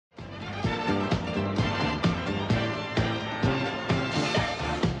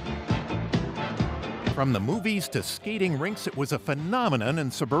From the movies to skating rinks, it was a phenomenon in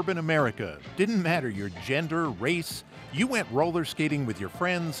suburban America. Didn't matter your gender, race, you went roller skating with your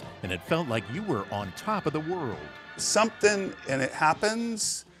friends, and it felt like you were on top of the world. Something, and it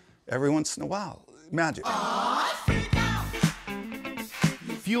happens every once in a while. Magic.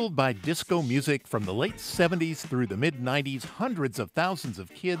 Fueled by disco music from the late 70s through the mid-90s, hundreds of thousands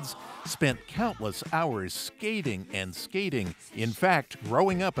of kids spent countless hours skating and skating. In fact,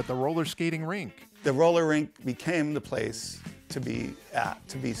 growing up at the roller skating rink. The roller rink became the place to be at,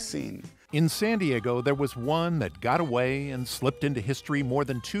 to be seen. In San Diego, there was one that got away and slipped into history more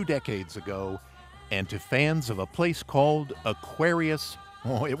than 2 decades ago. And to fans of a place called Aquarius,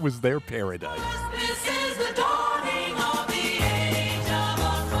 oh, it was their paradise. This is the dawning of the age of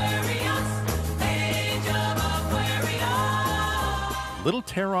Aquarius, age of Aquarius. Little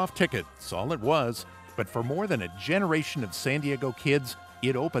tear-off tickets, all it was, but for more than a generation of San Diego kids,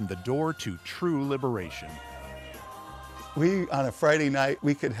 it opened the door to true liberation. On a Friday night,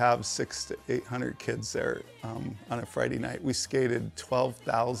 we could have 600 to 800 kids there on a Friday night. We skated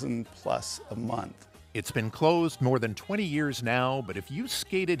 12,000 plus a month. It's been closed more than 20 years now, but if you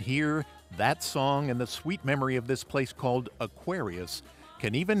skated here, that song and the sweet memory of this place called Aquarius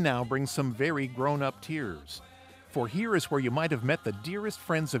can even now bring some very grown-up tears. For here is where you might have met the dearest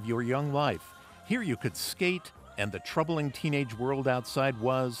friends of your young life. Here you could skate, and the troubling teenage world outside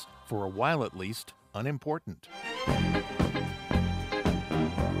was, for a while at least, unimportant.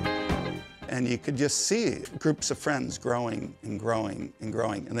 And you could just see groups of friends growing and growing and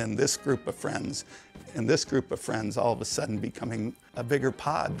growing. And then this group of friends and this group of friends all of a sudden becoming a bigger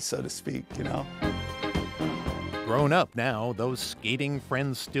pod, so to speak, you know? Grown up now, those skating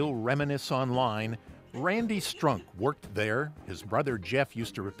friends still reminisce online. Randy Strunk worked there. His brother Jeff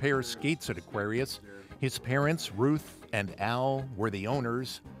used to repair skates at Aquarius. His parents, Ruth and Al, were the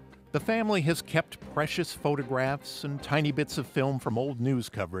owners. The family has kept precious photographs and tiny bits of film from old news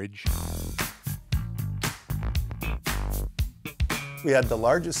coverage. We had the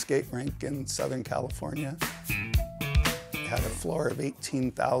largest skate rink in Southern California. It had a floor of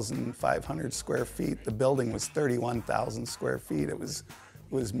 18,500 square feet. The building was 31,000 square feet. It was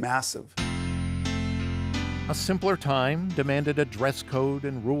massive. A simpler time demanded a dress code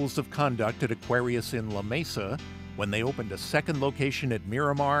and rules of conduct at Aquarius in La Mesa. When they opened a second location at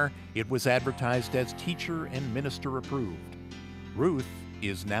Miramar, it was advertised as teacher and minister approved. Ruth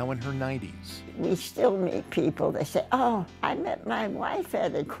is now in her 90s. We still meet people that say, oh, I met my wife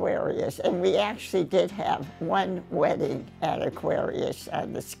at Aquarius. And we actually did have one wedding at Aquarius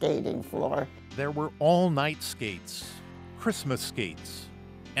on the skating floor. There were all-night skates, Christmas skates,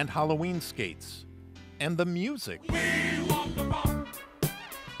 and Halloween skates. And the music.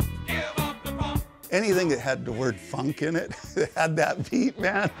 Anything that had the word funk in it, that had that beat,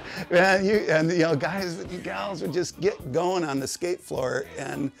 man, guys and gals would just get going on the skate floor,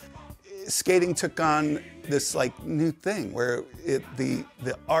 and skating took on this like new thing where the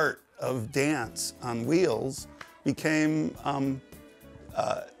art of dance on wheels became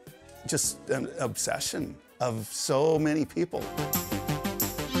just an obsession of so many people.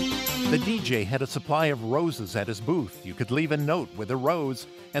 The DJ had a supply of roses at his booth. You could leave a note with a rose,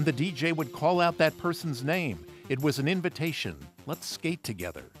 and the DJ would call out that person's name. It was an invitation. Let's skate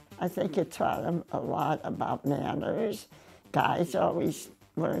together. I think it taught them a lot about manners. Guys always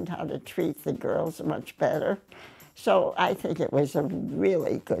learned how to treat the girls much better. So I think it was a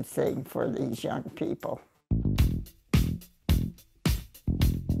really good thing for these young people.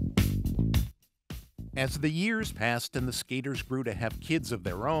 As the years passed and the skaters grew to have kids of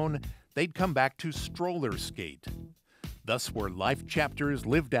their own, they'd come back to stroller skate. Thus were life chapters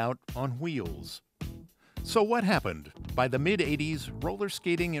lived out on wheels. So what happened? By the mid-'80s, roller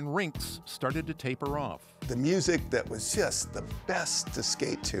skating in rinks started to taper off. The music that was just the best to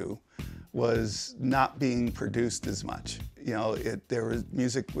skate to was not being produced as much. You know,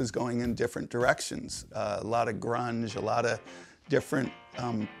 music was going in different directions. A lot of grunge, a lot of different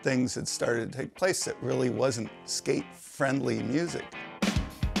things that started to take place that really wasn't skate-friendly music.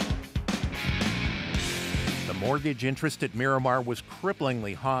 The mortgage interest at Miramar was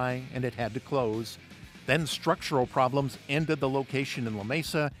cripplingly high, and it had to close. Then structural problems ended the location in La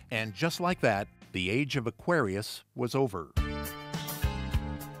Mesa, and just like that, the age of Aquarius was over.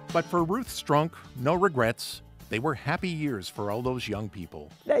 But for Ruth Strunk, no regrets. They were happy years for all those young people.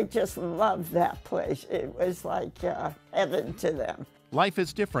 They just loved that place. It was like heaven to them. Life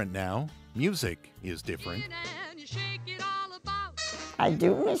is different now. Music is different. I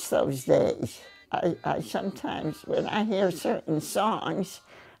do miss those days. I sometimes, when I hear certain songs,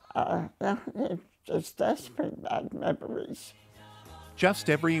 they're just desperate bad memories.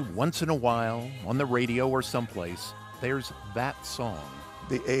 Just every once in a while, on the radio or someplace, there's that song.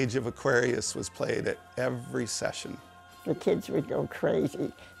 The Age of Aquarius was played at every session. The kids would go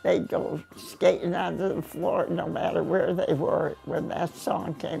crazy. They'd go skating onto the floor no matter where they were when that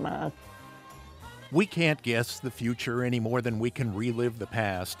song came on. We can't guess the future any more than we can relive the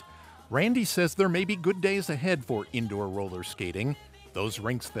past. Randy says there may be good days ahead for indoor roller skating. Those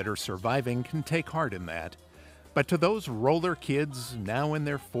rinks that are surviving can take heart in that. But to those roller kids now in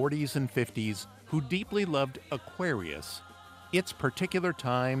their 40s and 50s who deeply loved Aquarius, its particular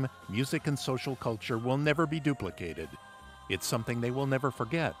time, music, and social culture will never be duplicated. It's something they will never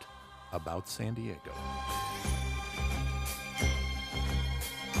forget about San Diego.